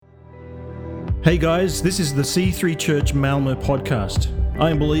Hey guys, this is the C3 Church Malmo podcast.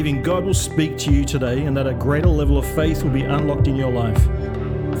 I am believing God will speak to you today and that a greater level of faith will be unlocked in your life.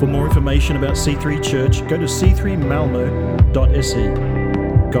 For more information about C3 Church, go to c3malmo.se.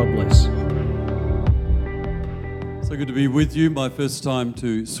 God bless. So good to be with you. My first time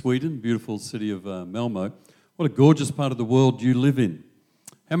to Sweden, beautiful city of Malmo. What a gorgeous part of the world you live in.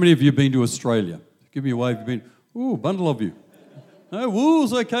 How many of you have been to Australia? Give me a wave. You've been, ooh, a bundle of you. No,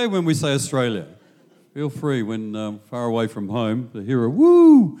 woo's okay when we say Australia. Feel free when far away from home to hear a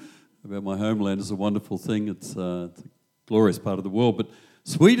woo about my homeland is a wonderful thing. It's a glorious part of the world. But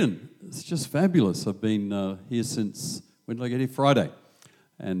Sweden, it's just fabulous. I've been here since, when did I get here? Friday.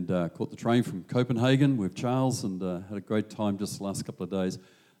 And caught the train from Copenhagen with Charles and had a great time just the last couple of days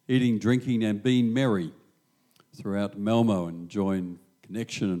eating, drinking and being merry throughout Malmo and enjoying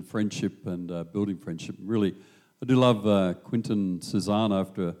connection and friendship and building friendship. Really, I do love Quinton and Susanna.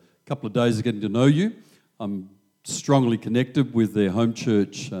 After a couple of days of getting to know you, I'm strongly connected with their home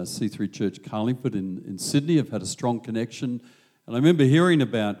church, C3 Church Carlingford in Sydney. I've had a strong connection. And I remember hearing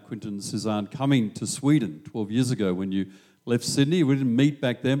about Quinton and Susanna coming to Sweden 12 years ago when you left Sydney. We didn't meet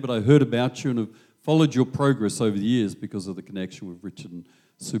back then, but I heard about you and have followed your progress over the years because of the connection with Richard and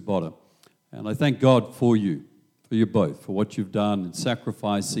Sue Botter. And I thank God for you both, for what you've done in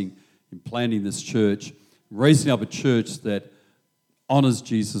sacrificing, in planting this church, raising up a church that honours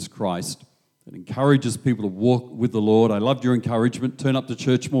Jesus Christ, that encourages people to walk with the Lord. I loved your encouragement. Turn up to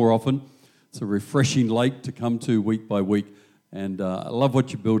church more often. It's a refreshing lake to come to week by week. And I love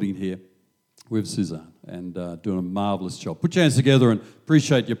what you're building here with Suzanne and doing a marvellous job. Put your hands together and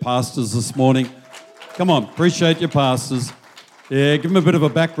appreciate your pastors this morning. Come on, appreciate your pastors. Yeah, give them a bit of a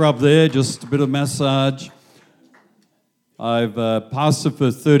back rub there, just a bit of massage. I've pastored for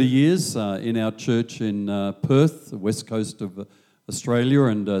 30 years in our church in Perth, the west coast of Australia,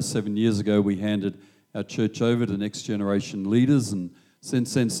 and 7 years ago we handed our church over to next generation leaders, and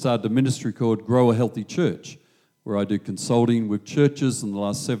since then started a ministry called Grow a Healthy Church, where I do consulting with churches. In the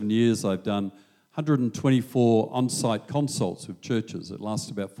last 7 years I've done 124 on-site consults with churches. It lasts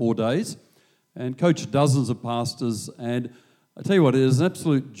about 4 days, and coached dozens of pastors. And I tell you what, it is an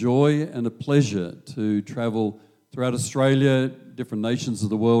absolute joy and a pleasure to travel throughout Australia, different nations of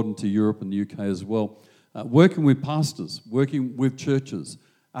the world, into Europe and the UK as well, working with pastors, working with churches.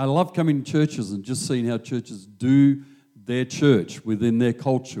 I love coming to churches and just seeing how churches do their church within their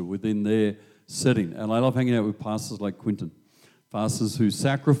culture, within their setting. And I love hanging out with pastors like Quinton, pastors who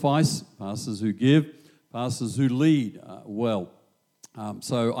sacrifice, pastors who give, pastors who lead well.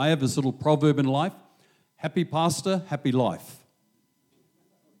 So I have this little proverb in life: happy pastor, happy life.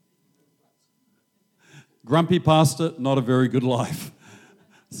 Grumpy pastor, not a very good life.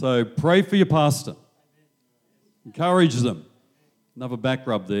 So pray for your pastor. Encourage them. Another back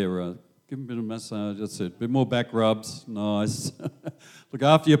rub there. Give them a bit of massage. That's it. A bit more back rubs. Nice. Look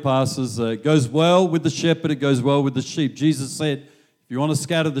after your pastors. It goes well with the shepherd. It goes well with the sheep. Jesus said, if you want to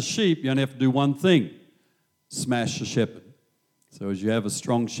scatter the sheep, you only have to do one thing: smash the shepherd. So as you have a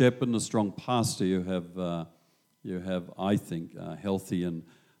strong shepherd and a strong pastor, you have, I think, healthy and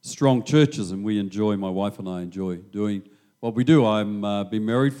strong churches, and my wife and I enjoy doing what we do. I'm been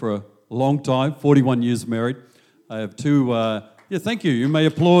married for a long time, 41 years married. I have two, thank you. You may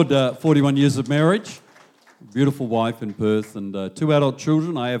applaud 41 years of marriage. Beautiful wife in Perth and 2 adult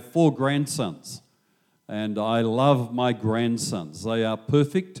children. I have 4 grandsons, and I love my grandsons. They are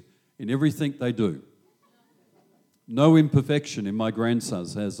perfect in everything they do. No imperfection in my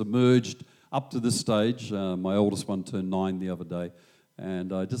grandsons has emerged up to this stage. My oldest one turned 9 the other day.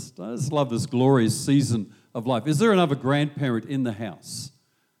 And I just love this glorious season of life. Is there another grandparent in the house?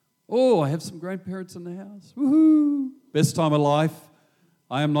 Oh, I have some grandparents in the house. Woohoo! Best time of life.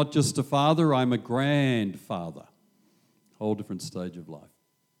 I am not just a father, I'm a grandfather. Whole different stage of life.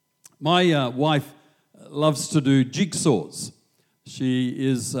 My wife loves to do jigsaws. She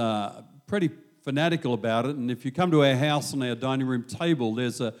is pretty fanatical about it. And if you come to our house on our dining room table,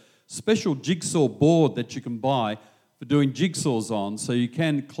 there's a special jigsaw board that you can buy for doing jigsaws on, so you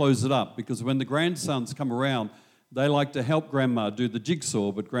can close it up, because when the grandsons come around, they like to help grandma do the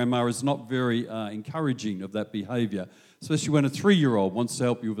jigsaw, but grandma is not very encouraging of that behaviour, especially when a 3-year-old wants to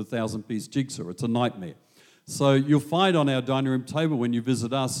help you with a 1,000-piece jigsaw. It's a nightmare. So you'll find on our dining room table when you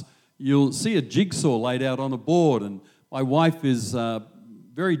visit us, you'll see a jigsaw laid out on a board, and my wife is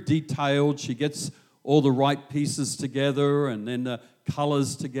very detailed. She gets all the right pieces together and then the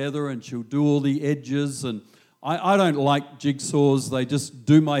colours together, and she'll do all the edges. And I don't like jigsaws. They just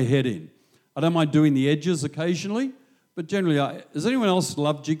do my head in. I don't mind doing the edges occasionally, but generally, does anyone else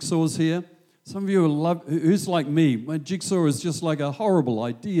love jigsaws here? Some of you love, who's like me? My jigsaw is just like a horrible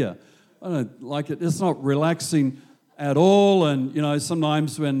idea. I don't like it. It's not relaxing at all. And,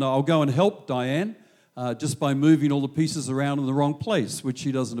 sometimes when I'll go and help Diane just by moving all the pieces around in the wrong place, which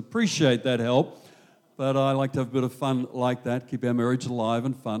she doesn't appreciate that help. But I like to have a bit of fun like that, keep our marriage alive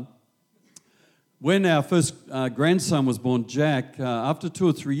and fun. When our first grandson was born, Jack, after 2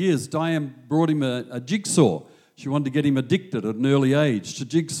 or 3 years, Diane brought him a jigsaw. She wanted to get him addicted at an early age to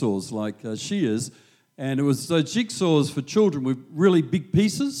jigsaws like she is. And it was those jigsaws for children with really big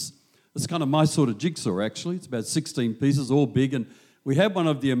pieces. It's kind of my sort of jigsaw, actually. It's about 16 pieces, all big. And we had one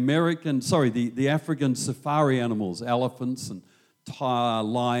of the African safari animals, elephants and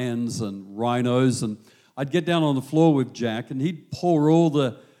lions and rhinos. And I'd get down on the floor with Jack, and he'd pour all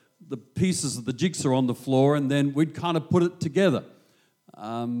the pieces of the jigsaw on the floor, and then we'd kind of put it together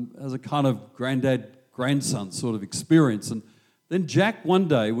as a kind of granddad-grandson sort of experience. And then Jack, one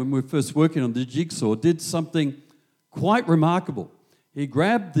day, when we were first working on the jigsaw, did something quite remarkable. He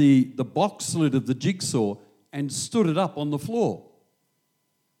grabbed the box lid of the jigsaw and stood it up on the floor.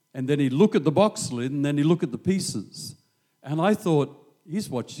 And then he'd look at the box lid, and then he'd look at the pieces. And I thought, he's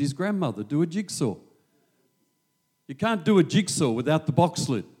watched his grandmother do a jigsaw. You can't do a jigsaw without the box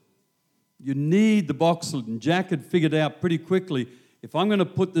lid. You need the box lid. And Jack had figured out pretty quickly, if I'm going to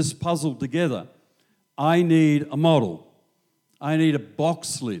put this puzzle together, I need a model. I need a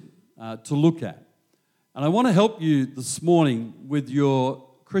box lid to look at. And I want to help you this morning with your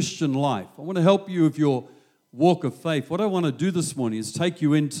Christian life. I want to help you with your walk of faith. What I want to do this morning is take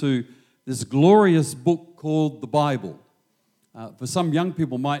you into this glorious book called the Bible. For some young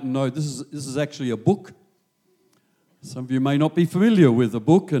people might know, this is actually a book. Some of you may not be familiar with a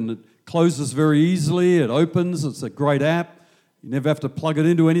book, and it closes very easily. It opens. It's a great app. You never have to plug it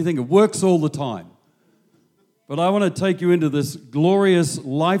into anything. It works all the time. But I want to take you into this glorious,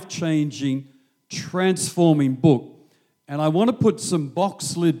 life-changing, transforming book. And I want to put some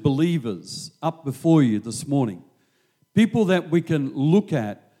box-lid believers up before you this morning. People that we can look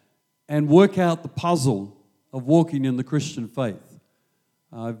at and work out the puzzle of walking in the Christian faith.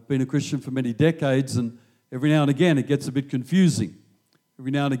 I've been a Christian for many decades, and every now and again it gets a bit confusing.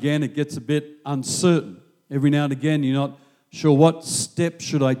 Every now and again it gets a bit uncertain. Every now and again you're not sure what step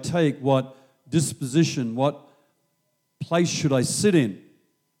should I take, what disposition, what place should I sit in.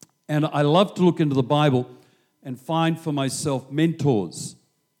 And I love to look into the Bible and find for myself mentors,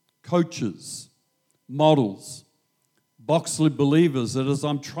 coaches, models, box-lid believers that as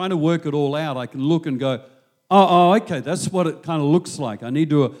I'm trying to work it all out, I can look and go, okay, that's what it kind of looks like. I need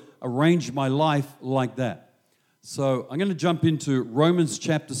to arrange my life like that. So I'm going to jump into Romans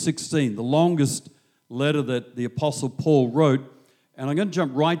chapter 16, the longest letter that the Apostle Paul wrote, and I'm going to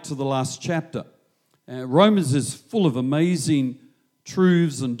jump right to the last chapter. Romans is full of amazing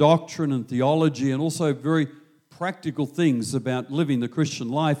truths and doctrine and theology and also very practical things about living the Christian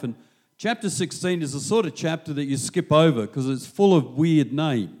life. And chapter 16 is the sort of chapter that you skip over because it's full of weird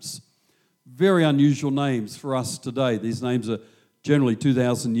names. Very unusual names for us today. These names are generally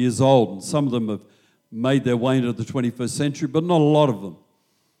 2,000 years old, and some of them have made their way into the 21st century, but not a lot of them.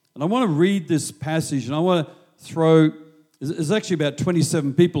 And I want to read this passage, and I want to there's actually about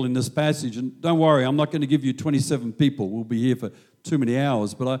 27 people in this passage, and don't worry, I'm not going to give you 27 people. We'll be here for too many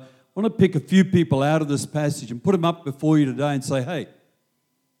hours, but I want to pick a few people out of this passage and put them up before you today and say, hey,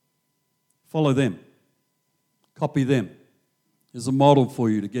 follow them, copy them. There's a model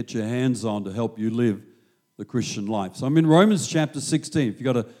for you to get your hands on to help you live the Christian life. So I'm in Romans chapter 16. If you've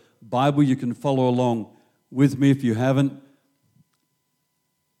got a Bible, you can follow along with me. If you haven't,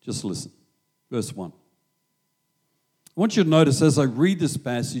 just listen. Verse 1. I want you to notice as I read this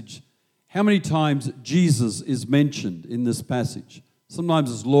passage how many times Jesus is mentioned in this passage. Sometimes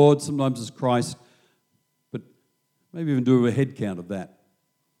as Lord, sometimes as Christ, but maybe even do a head count of that.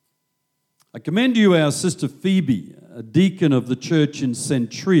 I commend you our sister Phoebe, a deacon of the church in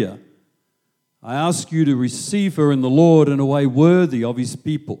Centuria. I ask you to receive her in the Lord in a way worthy of his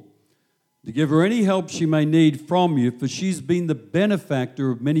people, to give her any help she may need from you, for she's been the benefactor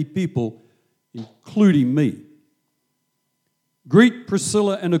of many people, including me. Greet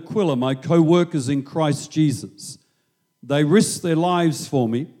Priscilla and Aquila, my co-workers in Christ Jesus. They risked their lives for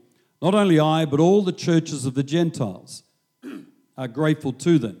me. Not only I, but all the churches of the Gentiles are grateful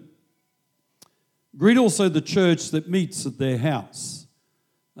to them. Greet also the church that meets at their house.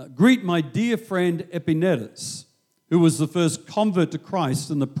 Greet my dear friend Epinetus, who was the first convert to Christ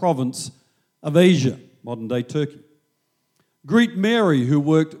in the province of Asia, modern-day Turkey. Greet Mary, who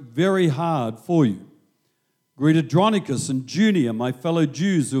worked very hard for you. Greet Andronicus and Junia, my fellow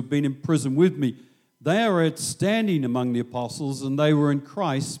Jews who have been in prison with me. They are outstanding among the apostles, and they were in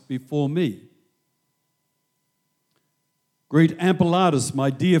Christ before me. Greet Ampliatus, my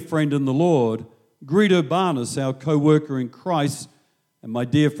dear friend in the Lord. Greet Urbanus, our co-worker in Christ, and my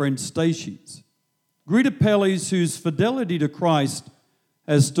dear friend Stachys. Greet Apelles, whose fidelity to Christ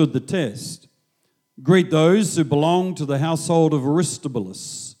has stood the test. Greet those who belong to the household of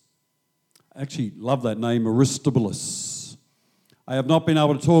Aristobulus. I actually love that name, Aristobulus. I have not been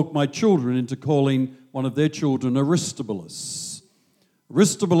able to talk my children into calling one of their children Aristobulus.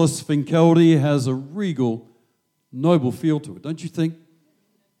 Aristobulus Fincaldi has a regal, noble feel to it, don't you think?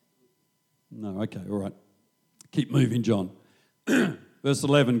 No, okay, all right. Keep moving, John. Verse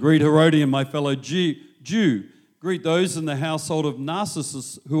 11, greet Herodion, my fellow Jew. Greet those in the household of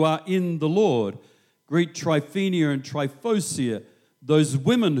Narcissus who are in the Lord. Greet Tryphenia and Tryphosia, those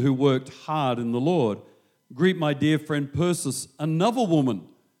women who worked hard in the Lord. Greet my dear friend Persis, another woman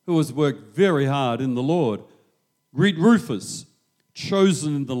who has worked very hard in the Lord. Greet Rufus,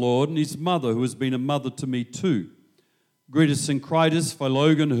 chosen in the Lord, and his mother, who has been a mother to me too. Greet Asyncritus,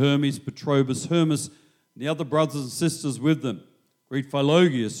 Philogon, Hermes, Petrobus, Hermas, and the other brothers and sisters with them. Greet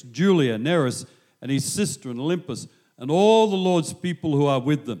Philogius, Julia, Nereus, and his sister, and Olympus, and all the Lord's people who are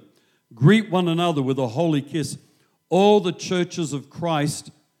with them. Greet one another with a holy kiss. All the churches of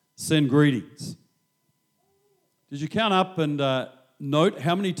Christ send greetings. Did you count up and note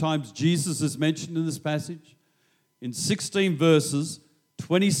how many times Jesus is mentioned in this passage? In 16 verses,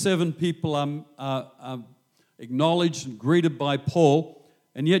 27 people are acknowledged and greeted by Paul,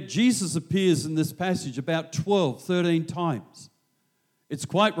 and yet Jesus appears in this passage about 12, 13 times. It's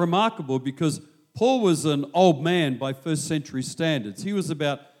quite remarkable because Paul was an old man by first century standards. He was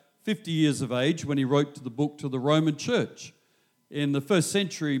about 50 years of age when he wrote the book to the Roman church. In the first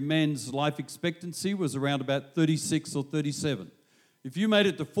century, men's life expectancy was around about 36 or 37. If you made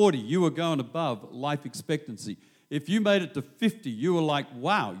it to 40, you were going above life expectancy. If you made it to 50, you were like,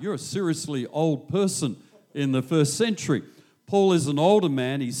 wow, you're a seriously old person in the first century. Paul is an older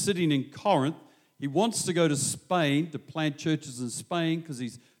man. He's sitting in Corinth. He wants to go to Spain to plant churches in Spain because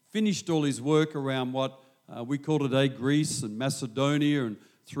he's finished all his work around what we call today Greece and Macedonia and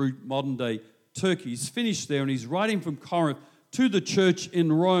through modern-day Turkey. He's finished there, and he's writing from Corinth to the church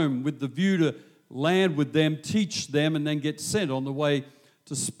in Rome with the view to land with them, teach them, and then get sent on the way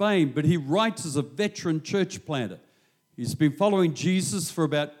to Spain. But he writes as a veteran church planter. He's been following Jesus for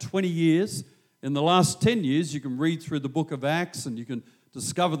about 20 years. In the last 10 years, you can read through the book of Acts, and you can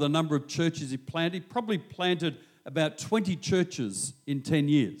discover the number of churches he planted. He probably planted about 20 churches in 10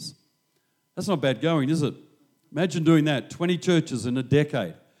 years. That's not bad going, is it? Imagine doing that, 20 churches in a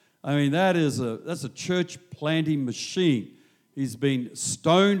decade. I mean, that's a church planting machine. He's been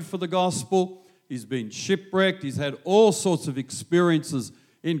stoned for the gospel. He's been shipwrecked. He's had all sorts of experiences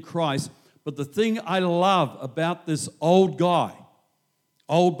in Christ. But the thing I love about this old guy,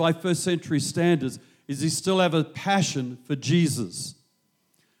 old by first century standards, is he still have a passion for Jesus.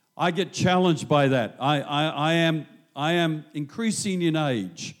 I get challenged by that. I am increasing in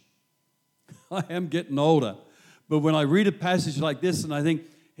age. I am getting older. But when I read a passage like this and I think,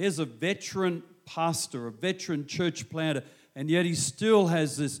 here's a veteran pastor, a veteran church planter, and yet he still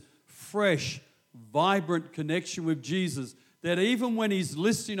has this fresh, vibrant connection with Jesus, that even when he's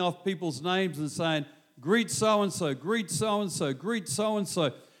listing off people's names and saying, greet so-and-so, greet so-and-so, greet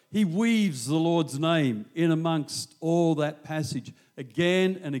so-and-so, he weaves the Lord's name in amongst all that passage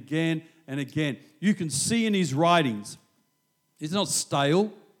again and again and again. You can see in his writings, he's not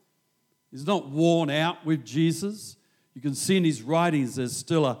stale. He's not worn out with Jesus. You can see in his writings there's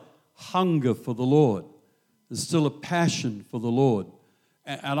still a hunger for the Lord. There's still a passion for the Lord.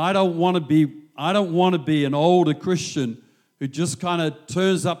 And I don't want to be an older Christian who just kind of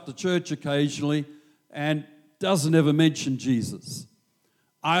turns up to church occasionally and doesn't ever mention Jesus.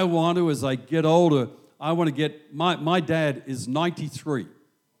 I want to, as I get older, I want to get, my dad is 93.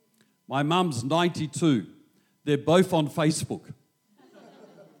 My mum's 92. They're both on Facebook.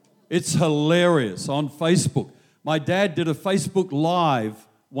 It's hilarious on Facebook. My dad did a Facebook Live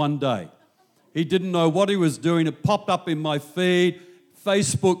one day. He didn't know what he was doing. It popped up in my feed,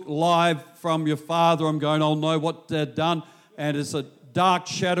 Facebook Live from your father. I'm going, oh no, what Dad done? And it's a dark,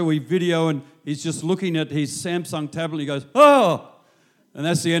 shadowy video, and he's just looking at his Samsung tablet. He goes, oh! And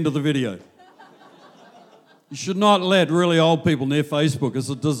that's the end of the video. You should not let really old people near Facebook. It's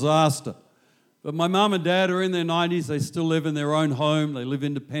a disaster. But my mum and dad are in their 90s. They still live in their own home. They live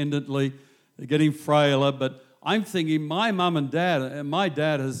independently. They're getting frailer. But I'm thinking my mum and dad, and my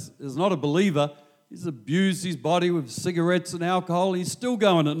dad is not a believer. He's abused his body with cigarettes and alcohol. He's still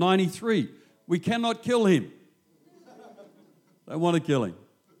going at 93. We cannot kill him. Don't want to kill him.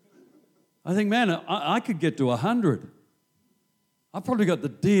 I think, man, I could get to 100. I've probably got the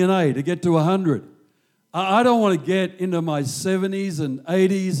DNA to get to 100. I don't want to get into my 70s and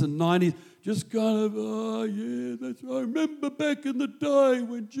 80s and 90s just kind of, oh yeah, I remember back in the day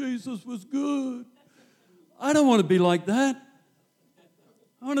when Jesus was good. I don't want to be like that.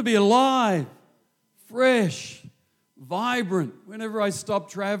 I want to be alive, fresh, vibrant. Whenever I stop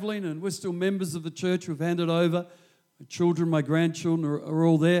traveling, and we're still members of the church, we've handed over. My children, my grandchildren are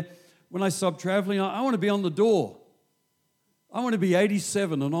all there. When I stop traveling, I want to be on the door. I want to be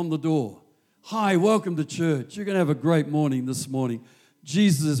 87 and on the door. Hi, welcome to church. You're going to have a great morning this morning.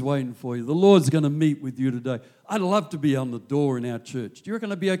 Jesus is waiting for you. The Lord's going to meet with you today. I'd love to be on the door in our church. Do you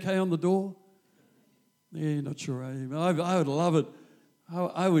reckon I'd be okay on the door? Yeah, not sure. I would love it.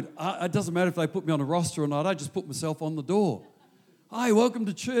 It doesn't matter if they put me on a roster or not. I just put myself on the door. Hi, welcome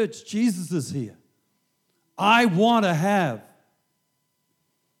to church. Jesus is here. I want to have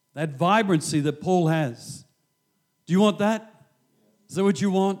that vibrancy that Paul has. Do you want that? Is that what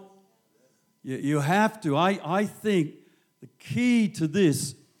you want? You have to. I think the key to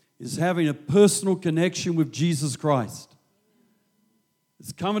this is having a personal connection with Jesus Christ.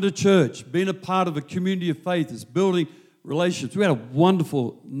 It's coming to church, being a part of a community of faith. It's building relationships. We had a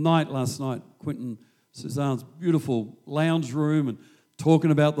wonderful night last night, Quentin Suzanne's beautiful lounge room, and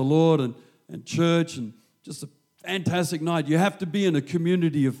talking about the Lord and church, and just a fantastic night. You have to be in a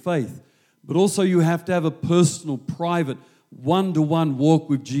community of faith, but also you have to have a personal, private, one-to-one walk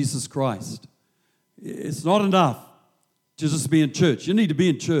with Jesus Christ. It's not enough to just be in church. You need to be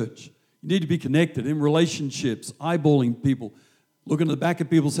in church. You need to be connected in relationships, eyeballing people, looking at the back of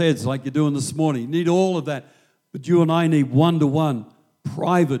people's heads like you're doing this morning. You need all of that. But you and I need one-to-one,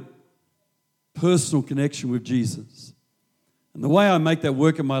 private, personal connection with Jesus. And the way I make that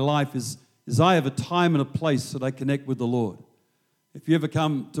work in my life is I have a time and a place that I connect with the Lord. If you ever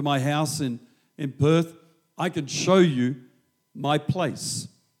come to my house in Perth, I can show you my place.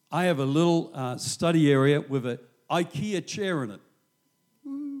 I have a little study area with an IKEA chair in it.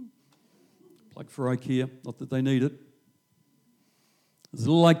 Plug for IKEA, not that they need it. There's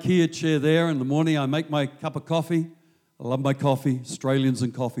a little IKEA chair there. In the morning, I make my cup of coffee. I love my coffee. Australians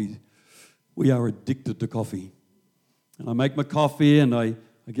and coffee. We are addicted to coffee. And I make my coffee and I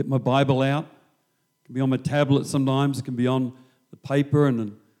get my Bible out. It can be on my tablet sometimes. It can be on the paper. And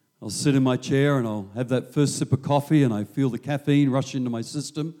then I'll sit in my chair and I'll have that first sip of coffee and I feel the caffeine rush into my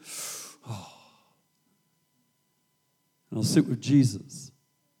system. Oh. And I'll sit with Jesus.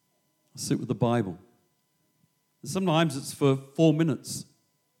 I'll sit with the Bible. And sometimes it's for 4 minutes,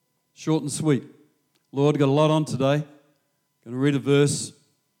 short and sweet. Lord, got a lot on today. Going to read a verse,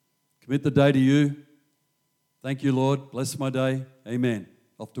 commit the day to you. Thank you, Lord. Bless my day. Amen.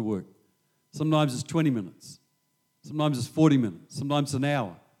 Off to work. Sometimes it's 20 minutes. Sometimes it's 40 minutes. Sometimes an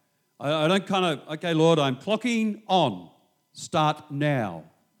hour. I don't kind of, okay, Lord, I'm clocking on. Start now.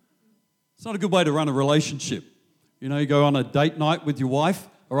 It's not a good way to run a relationship. You know, you go on a date night with your wife.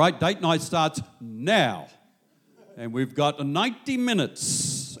 All right, date night starts now. And we've got 90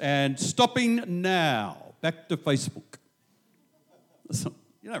 minutes and stopping now. Back to Facebook.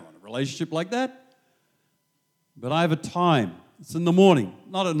 You don't run a relationship like that. But I have a time. It's in the morning,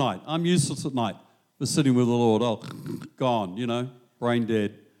 not at night. I'm useless at night for sitting with the Lord. Oh, gone, you know, brain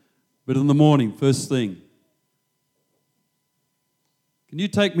dead. But in the morning, first thing, can you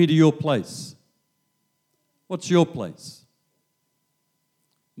take me to your place? What's your place?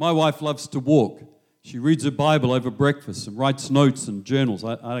 My wife loves to walk. She reads her Bible over breakfast and writes notes and journals.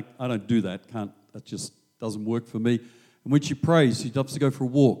 I don't do that. That just doesn't work for me. And when she prays, she loves to go for a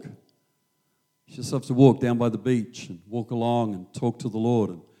walk. She just loves to walk down by the beach and walk along and talk to the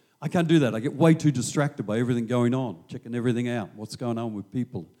Lord. And I can't do that. I get way too distracted by everything going on, checking everything out, what's going on with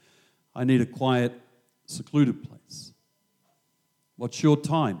people. I need a quiet, secluded place. What's your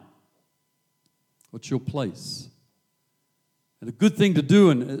time? What's your place? And a good thing to do,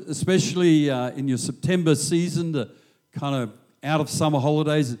 and especially in your September season, to kind of out of summer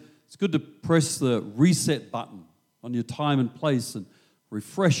holidays, it's good to press the reset button on your time and place and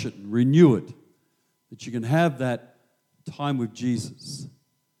refresh it and renew it, that you can have that time with Jesus.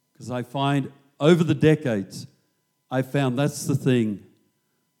 Because I find over the decades, I found that's the thing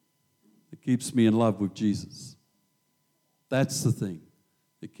that keeps me in love with Jesus. That's the thing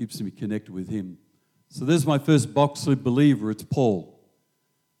that keeps me connected with Him. So there's my first Boxley believer. It's Paul.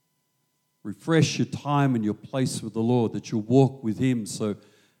 Refresh your time and your place with the Lord, that you'll walk with Him. So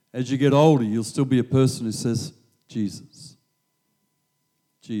as you get older, you'll still be a person who says, Jesus.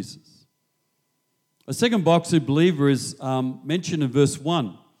 Jesus. A second Boxley believer is mentioned in verse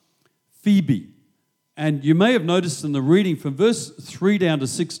 1, Phoebe. And you may have noticed in the reading from verse 3 down to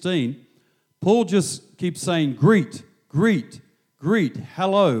 16, Paul just keeps saying, greet, greet, greet,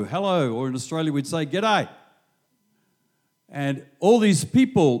 hello, or in Australia we'd say g'day. And all these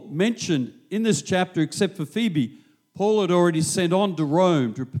people mentioned in this chapter, except for Phoebe, Paul had already sent on to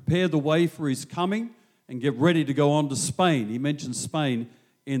Rome to prepare the way for his coming and get ready to go on to Spain. He mentioned Spain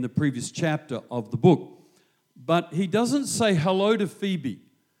in the previous chapter of the book. But he doesn't say hello to Phoebe.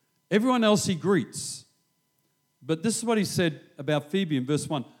 Everyone else he greets. But this is what he said about Phoebe in verse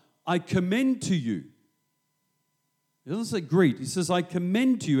 1. I commend to you. He doesn't say greet. He says, I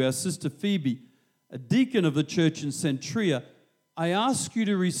commend to you our sister Phoebe, a deacon of the church in Centuria. I ask you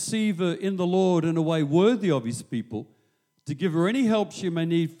to receive her in the Lord in a way worthy of his people, to give her any help she may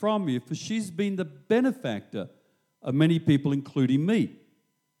need from you, for she's been the benefactor of many people, including me.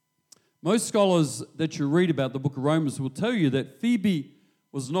 Most scholars that you read about the book of Romans will tell you that Phoebe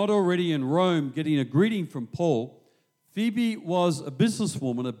was not already in Rome getting a greeting from Paul. Phoebe was a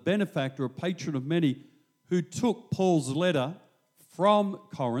businesswoman, a benefactor, a patron of many, who took Paul's letter from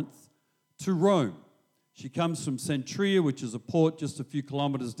Corinth to Rome. She comes from Centuria, which is a port just a few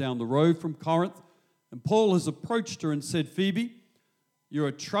kilometers down the road from Corinth. And Paul has approached her and said, Phoebe, you're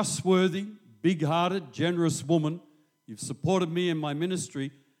a trustworthy, big-hearted, generous woman. You've supported me in my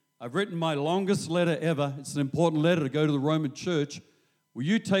ministry. I've written my longest letter ever. It's an important letter to go to the Roman church. Will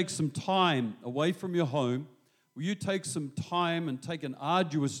you take some time away from your home? Will you take some time and take an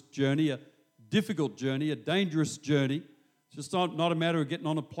arduous journey, a difficult journey, a dangerous journey? It's just not a matter of getting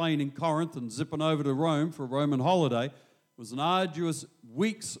on a plane in Corinth and zipping over to Rome for a Roman holiday. It was an arduous,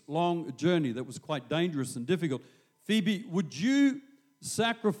 weeks-long journey that was quite dangerous and difficult. Phoebe, would you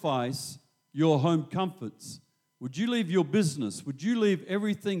sacrifice your home comforts? Would you leave your business? Would you leave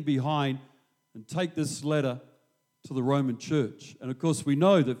everything behind and take this letter to the Roman church? And of course, we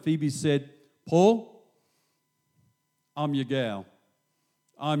know that Phoebe said, Paul, I'm your gal.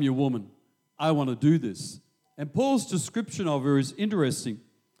 I'm your woman. I want to do this. And Paul's description of her is interesting.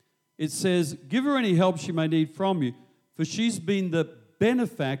 It says, give her any help she may need from you, for she's been the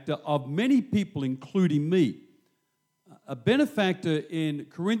benefactor of many people, including me. A benefactor in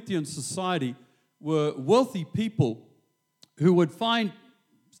Corinthian society were wealthy people who would find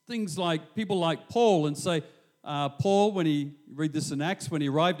things like people like Paul and say, Paul, when he read this in Acts, when he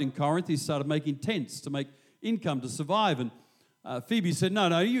arrived in Corinth, he started making tents to make income to survive. And Phoebe said,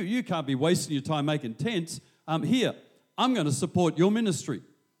 no, you can't be wasting your time making tents. Here, I'm going to support your ministry.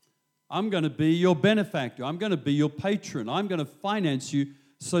 I'm going to be your benefactor. I'm going to be your patron. I'm going to finance you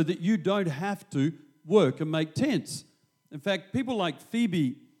so that you don't have to work and make tents. In fact, people like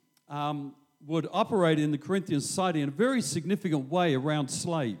Phoebe would operate in the Corinthian society in a very significant way around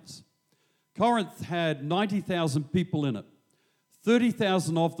slaves. Corinth had 90,000 people in it.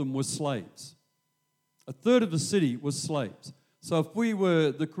 30,000 of them were slaves. A third of the city was slaves. So if we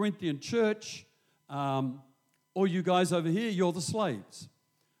were the Corinthian church, or you guys over here, you're the slaves.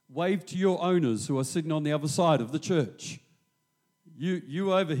 Wave to your owners who are sitting on the other side of the church.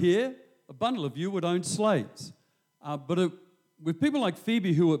 You over here, a bundle of you would own slaves. With people like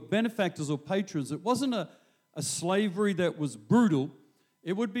Phoebe who were benefactors or patrons, it wasn't a slavery that was brutal.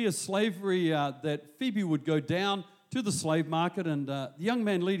 It would be a slavery that Phoebe would go down to the slave market, and the young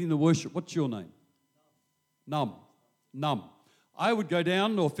man leading the worship, what's your name? Num. I would go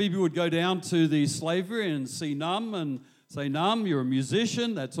down, or Phoebe would go down to the slavery and see Num and say, Num, you're a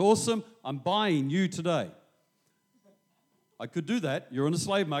musician, that's awesome, I'm buying you today. I could do that, you're in the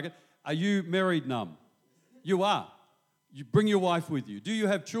slave market. Are you married, Num? You are. You bring your wife with you. Do you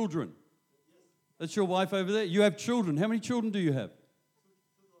have children? That's your wife over there? You have children. How many children do you have?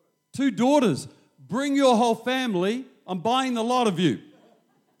 2 daughters. Bring your whole family. I'm buying the lot of you.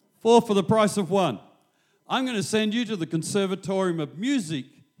 4 for the price of 1. I'm going to send you to the Conservatorium of Music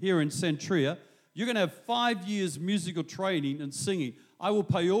here in Centuria. You're going to have 5 years musical training and singing. I will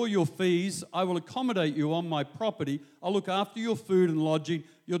pay all your fees. I will accommodate you on my property. I'll look after your food and lodging.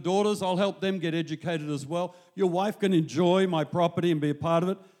 Your daughters, I'll help them get educated as well. Your wife can enjoy my property and be a part of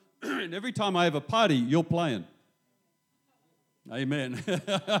it. And every time I have a party, you're playing. Amen.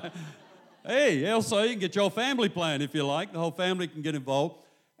 Hey, also, you can get your family playing if you like. The whole family can get involved.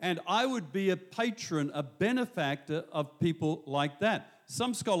 And I would be a patron, a benefactor of people like that.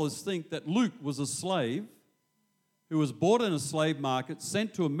 Some scholars think that Luke was a slave who was bought in a slave market,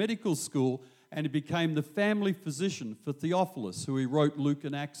 sent to a medical school, and he became the family physician for Theophilus, who he wrote Luke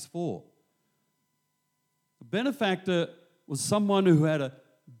and Acts for. A benefactor was someone who had a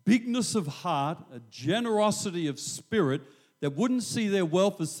bigness of heart, a generosity of spirit, that wouldn't see their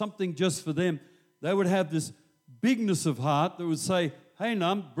wealth as something just for them. They would have this bigness of heart that would say, hey,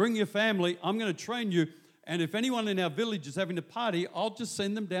 Num, bring your family, I'm going to train you, and if anyone in our village is having a party, I'll just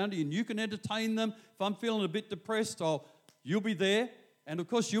send them down to you, and you can entertain them. If I'm feeling a bit depressed, I'll You'll be there, and of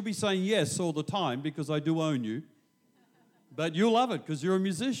course you'll be saying yes all the time because I do own you. But you'll love it because you're a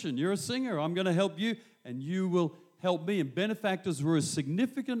musician, you're a singer. I'm going to help you, and you will help me. And benefactors were a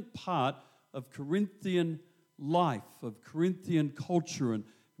significant part of Corinthian life, of Corinthian culture. And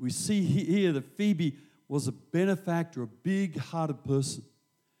we see here that Phoebe was a benefactor, a big-hearted person.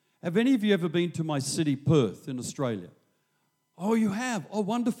 Have any of you ever been to my city, Perth, in Australia? Oh, you have? Oh,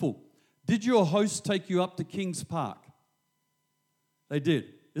 wonderful. Did your host take you up to Kings Park? They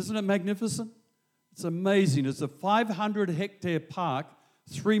did. Isn't it magnificent? It's amazing. It's a 500-hectare park,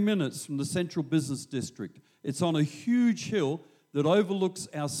 3 minutes from the central business district. It's on a huge hill that overlooks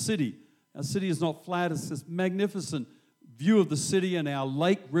our city. Our city is not flat. It's this magnificent view of the city and our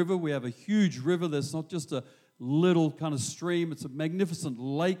lake river. We have a huge river that's not just a little kind of stream. It's a magnificent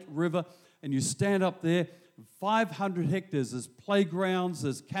lake river. And you stand up there, 500 hectares. There's playgrounds,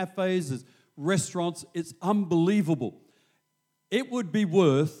 there's cafes, there's restaurants. It's unbelievable. It would be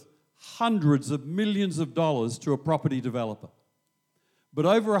worth hundreds of millions of dollars to a property developer. But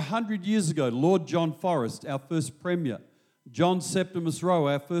over 100 years ago, Lord John Forrest, our first Premier, John Septimus Roe,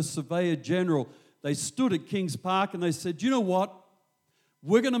 our first Surveyor General, they stood at Kings Park and they said, you know what?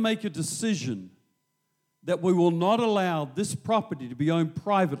 We're going to make a decision that we will not allow this property to be owned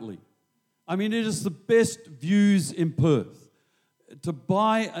privately. I mean, it is the best views in Perth. To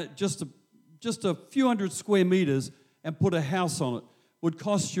buy just a few hundred square meters and put a house on it would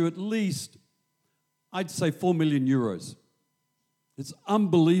cost you at least, I'd say, 4 million euros. It's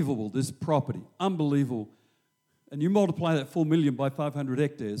unbelievable, this property, unbelievable. And you multiply that 4 million by 500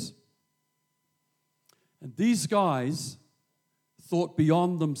 hectares. And these guys thought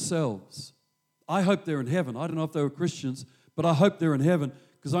beyond themselves. I hope they're in heaven. I don't know if they were Christians, but I hope they're in heaven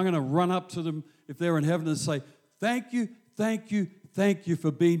because I'm going to run up to them if they're in heaven and say, thank you, thank you, thank you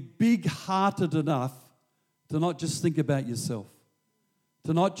for being big-hearted enough to not just think about yourself.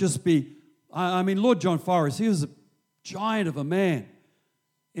 To not just be, I mean, Lord John Forrest, he was a giant of a man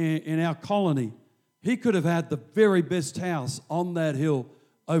in our colony. He could have had the very best house on that hill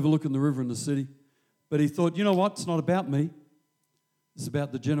overlooking the river in the city. But he thought, you know what? It's not about me. It's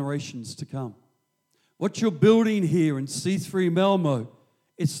about the generations to come. What you're building here in C3 Malmo,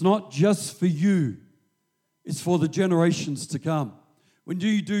 it's not just for you. It's for the generations to come. When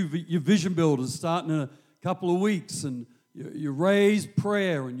you do your vision builders starting in a couple of weeks and you raise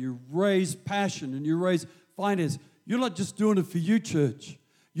prayer and you raise passion and you raise finance, you're not just doing it for you, church.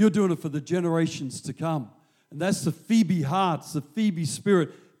 You're doing it for the generations to come. And that's the Phoebe heart, it's the Phoebe spirit,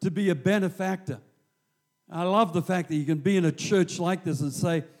 to be a benefactor. I love the fact that you can be in a church like this and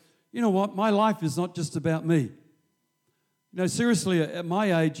say, you know what, my life is not just about me. You know, seriously, at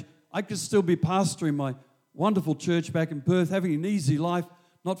my age, I could still be pastoring my wonderful church back in Perth, having an easy life,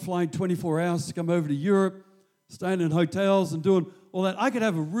 not flying 24 hours to come over to Europe, staying in hotels and doing all that. I could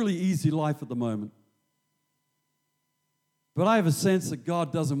have a really easy life at the moment. But I have a sense that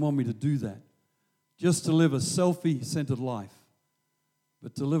God doesn't want me to do that, just to live a selfie-centered life,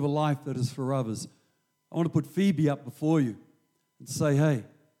 but to live a life that is for others. I want to put Phoebe up before you and say, hey,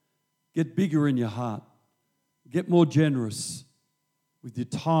 get bigger in your heart. Get more generous with your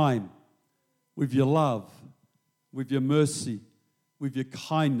time, with your love, with your mercy, with your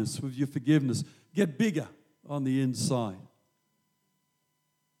kindness, with your forgiveness. Get bigger on the inside.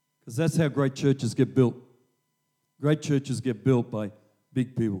 Because that's how great churches get built. Great churches get built by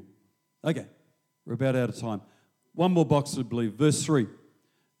big people. Okay, we're about out of time. One more box to believe. Verse 3.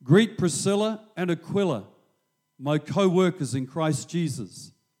 Greet Priscilla and Aquila, my co-workers in Christ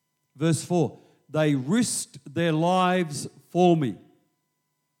Jesus. Verse 4. They risked their lives for me.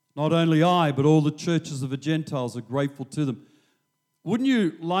 Not only I, but all the churches of the Gentiles are grateful to them. Wouldn't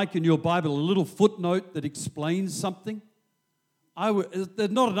you like in your Bible a little footnote that explains something? There's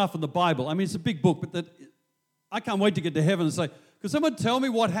not enough in the Bible. I mean, it's a big book, but I can't wait to get to heaven and say, could someone tell me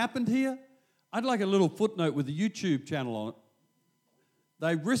what happened here? I'd like a little footnote with a YouTube channel on it.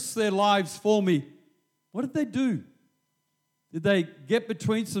 They risked their lives for me. What did they do? Did they get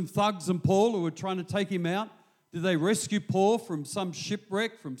between some thugs and Paul who were trying to take him out? Did they rescue Paul from some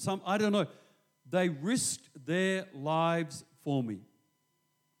shipwreck, I don't know. They risked their lives for me.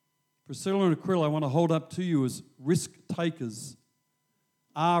 Priscilla and Aquila, I want to hold up to you as risk takers.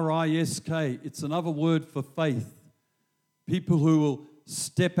 R-I-S-K. It's another word for faith. People who will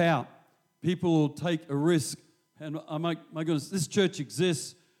step out. People who will take a risk. And my goodness, this church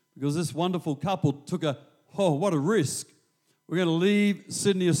exists because this wonderful couple took what a risk. We're going to leave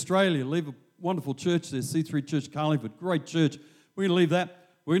Sydney, Australia, leave a wonderful church there, C3 Church Carlingford, great church. We're going to leave that.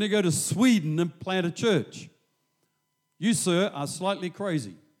 We're going to go to Sweden and plant a church. You, sir, are slightly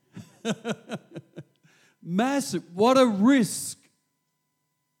crazy. Massive. What a risk.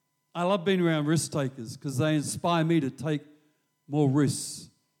 I love being around risk takers because they inspire me to take more risks.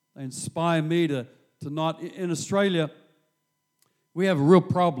 They inspire me to not... In Australia, we have a real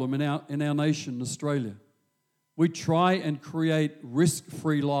problem in our nation, Australia. We try and create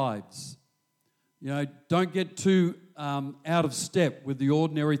risk-free lives. Don't get too out of step with the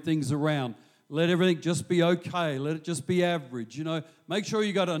ordinary things around. Let everything just be okay. Let it just be average. Make sure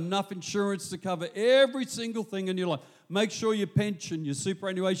you got enough insurance to cover every single thing in your life. Make sure your pension, your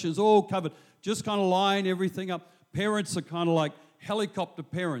superannuation is all covered. Just kind of line everything up. Parents are kind of like helicopter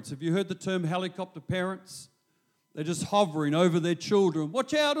parents. Have you heard the term helicopter parents? They're just hovering over their children.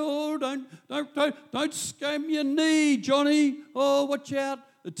 Watch out! Oh, don't scam your knee, Johnny. Oh, watch out!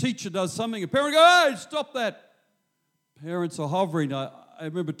 The teacher does something. A parent goes, "Hey, stop that!" Parents are hovering. I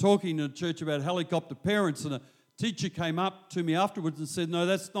remember talking in a church about helicopter parents, and a teacher came up to me afterwards and said, "No,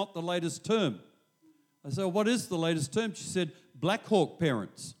 that's not the latest term." I said, "What is the latest term?" She said, "Black Hawk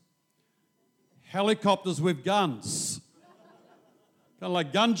parents. Helicopters with guns." Kind of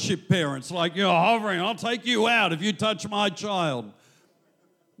like gunship parents, like you're hovering, I'll take you out if you touch my child.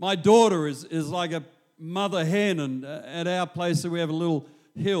 My daughter is like a mother hen, and at our place we have a little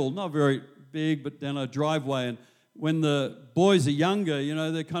hill, not very big, but down a driveway. And when the boys are younger,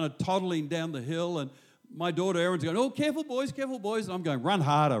 they're kind of toddling down the hill, and my daughter Erin's going, "Oh, careful boys, careful boys." And I'm going, run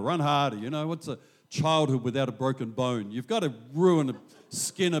harder. What's a childhood without a broken bone? You've got to ruin the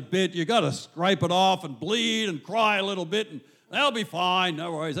skin a bit. You've got to scrape it off and bleed and cry a little bit, and they'll be fine,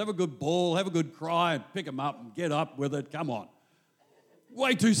 no worries. Have a good ball, have a good cry, and pick them up and get up with it. Come on.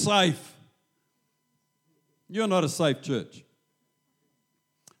 Way too safe. You're not a safe church.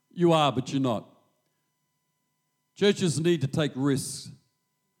 You are, but you're not. Churches need to take risks.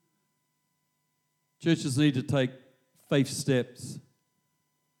 Churches need to take faith steps.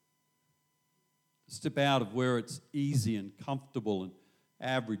 Step out of where it's easy and comfortable and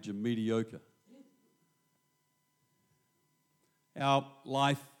average and mediocre. Our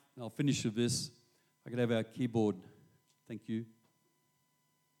life, I'll finish with this. If I could have our keyboard. Thank you.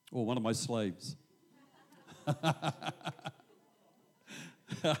 Or one of my slaves.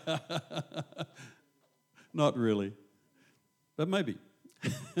 Not really, but maybe.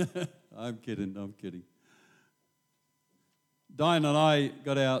 I'm kidding. Diane and I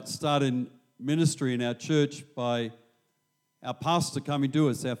got our start in ministry in our church by our pastor coming to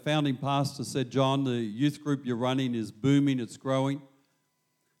us. Our founding pastor said, "John, the youth group you're running is booming, it's growing.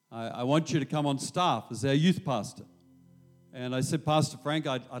 I want you to come on staff as our youth pastor." And I said, "Pastor Frank,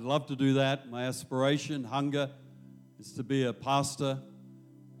 I'd love to do that. My aspiration, hunger, is to be a pastor."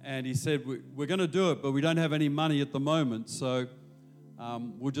 And he said, "We're going to do it, but we don't have any money at the moment, so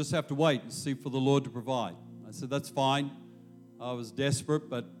we'll just have to wait and see for the Lord to provide." I said, "That's fine." I was desperate,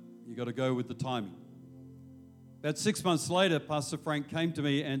 but you got to go with the timing. About 6 months later, Pastor Frank came to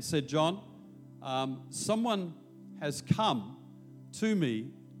me and said, "John, someone has come to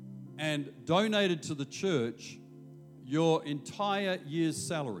me and donated to the church your entire year's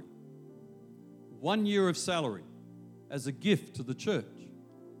salary, 1 year of salary, as a gift to the church.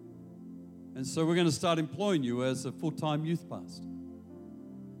 And so we're going to start employing you as a full-time youth pastor."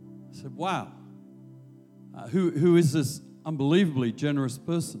 I said, "Wow, who is this unbelievably generous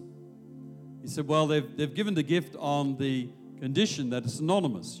person?" He said, "Well, they've given the gift on the condition that it's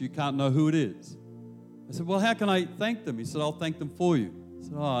anonymous. You can't know who it is." I said, "Well, how can I thank them?" He said, "I'll thank them for you." I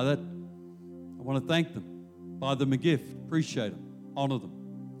said, I want to thank them. Buy them a gift. Appreciate them. Honor them.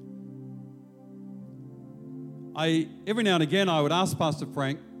 Every now and again, I would ask Pastor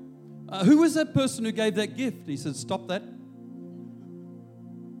Frank, "Who was that person who gave that gift?" He said, "Stop that."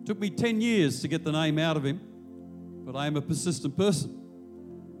 Took me 10 years to get the name out of him, but I am a persistent person.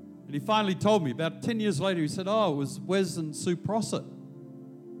 And he finally told me, about 10 years later, he said, "Oh, it was Wes and Sue Prosser."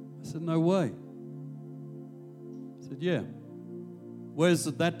 I said, "No way." He said, "Yeah." Wes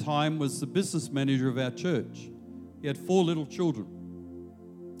at that time was the business manager of our church. He had 4 little children.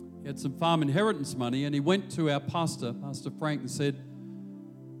 He had some farm inheritance money, and he went to our pastor, Pastor Frank, and said,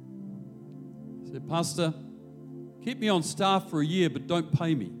 "Pastor, keep me on staff for a year, but don't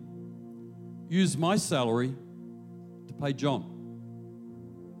pay me. Use my salary to pay John."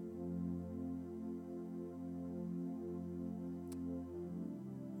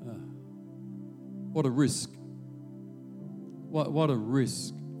 What a risk. What a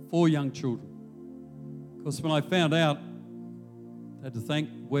risk. 4 young children. Of course, when I found out, I had to thank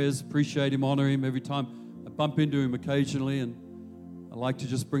Wes, appreciate him, honor him every time. I bump into him occasionally, and I like to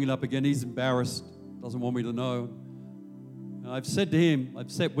just bring it up again. He's embarrassed, doesn't want me to know. And I've sat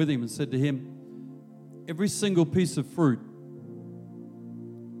with him and said to him, every single piece of fruit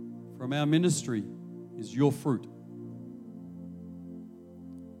from our ministry is your fruit.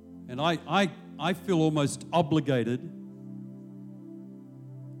 And I feel almost obligated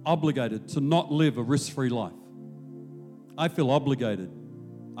to not live a risk-free life. I feel obligated.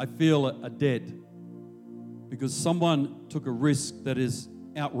 I feel a debt because someone took a risk that is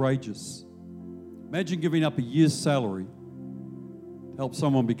outrageous. Imagine giving up a year's salary to help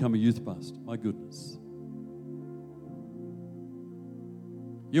someone become a youth pastor. My goodness.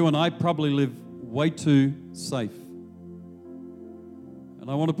 You and I probably live way too safe. And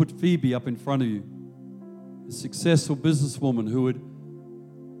I want to put Phoebe up in front of you, a successful businesswoman who would,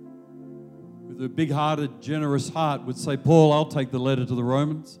 with a big-hearted, generous heart, would say, Paul, I'll take the letter to the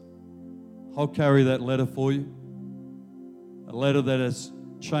Romans. I'll carry that letter for you. A letter that has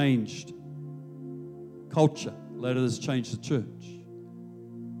changed culture, a letter that has changed the church.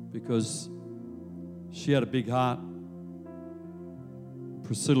 Because she had a big heart.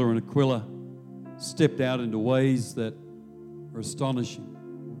 Priscilla and Aquila stepped out into ways that are astonishing.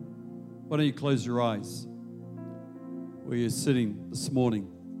 Why don't you close your eyes where you're sitting this morning?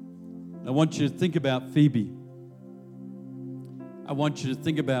 I want you to think about Phoebe. I want you to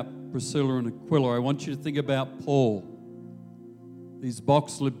think about Priscilla and Aquila. I want you to think about Paul. These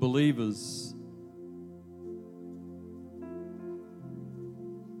box-lid believers.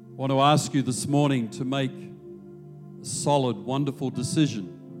 I want to ask you this morning to make a solid, wonderful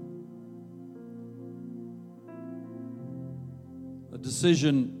decision. A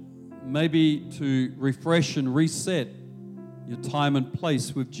decision maybe to refresh and reset your time and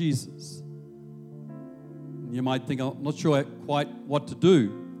place with Jesus. You might think, I'm not sure quite what to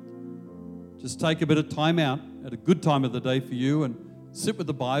do. Just take a bit of time out at a good time of the day for you and sit with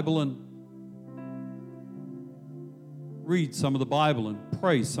the Bible and read some of the Bible and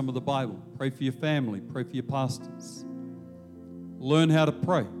pray some of the Bible. Pray for your family. Pray for your pastors. Learn how to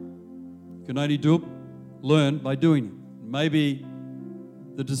pray. You can only do it, learn by doing it. Maybe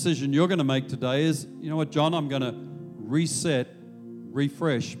the decision you're going to make today is, you know what, John, I'm going to reset,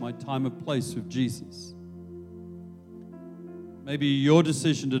 refresh my time and place with Jesus. Maybe your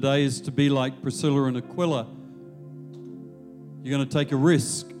decision today is to be like Priscilla and Aquila. You're going to take a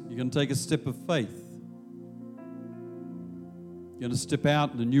risk. You're going to take a step of faith. You're going to step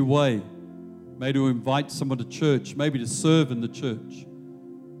out in a new way. Maybe to invite someone to church. Maybe to serve in the church.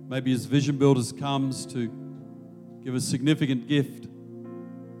 Maybe as Vision Builders comes to give a significant gift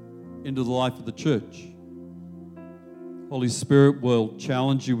into the life of the church. Holy Spirit will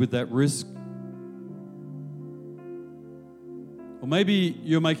challenge you with that risk. Or maybe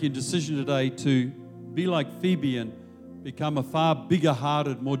you're making a decision today to be like Phoebe and become a far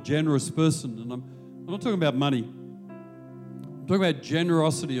bigger-hearted, more generous person. And I'm not talking about money. I'm talking about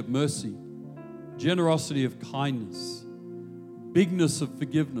generosity of mercy, generosity of kindness, bigness of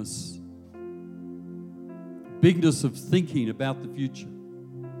forgiveness, bigness of thinking about the future.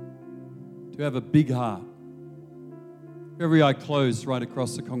 To have a big heart. Every eye closed right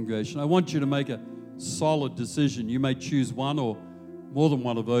across the congregation. I want you to make a solid decision. You may choose one or more than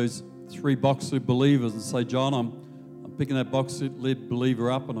one of those 3 box-lid believers and say, John, I'm picking that box-lid believer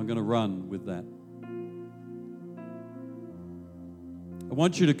up and I'm going to run with that. I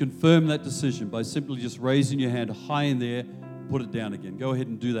want you to confirm that decision by simply just raising your hand high in the air, put it down again. Go ahead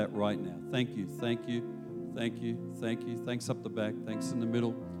and do that right now. Thank you, thank you, thank you, thank you. Thanks up the back, thanks in the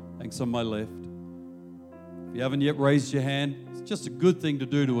middle, thanks on my left. If you haven't yet raised your hand, it's just a good thing to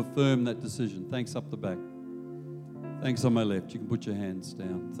do to affirm that decision. Thanks up the back. Thanks on my left. You can put your hands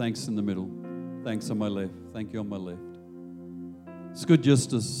down. Thanks in the middle. Thanks on my left. Thank you on my left. It's good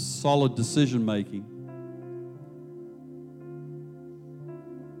just a solid decision making.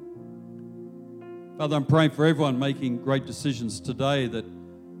 Father, I'm praying for everyone making great decisions today that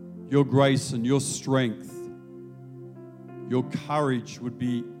your grace and your strength, your courage would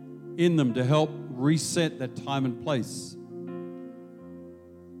be in them to help reset that time and place.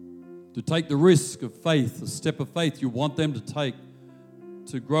 To take the risk of faith, a step of faith you want them to take,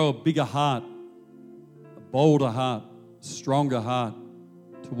 to grow a bigger heart, a bolder heart, a stronger heart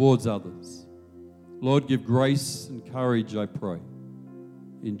towards others. Lord, give grace and courage, I pray,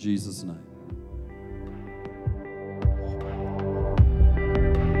 in Jesus' name.